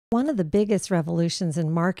One of the biggest revolutions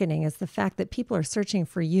in marketing is the fact that people are searching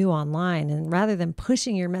for you online. And rather than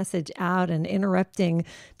pushing your message out and interrupting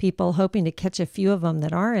people, hoping to catch a few of them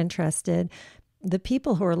that are interested, the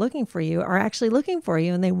people who are looking for you are actually looking for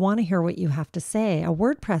you and they want to hear what you have to say. A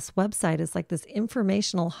WordPress website is like this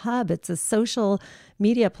informational hub. It's a social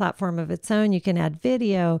media platform of its own. You can add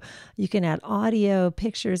video, you can add audio,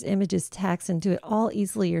 pictures, images, text, and do it all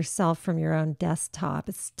easily yourself from your own desktop.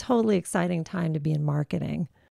 It's a totally exciting time to be in marketing.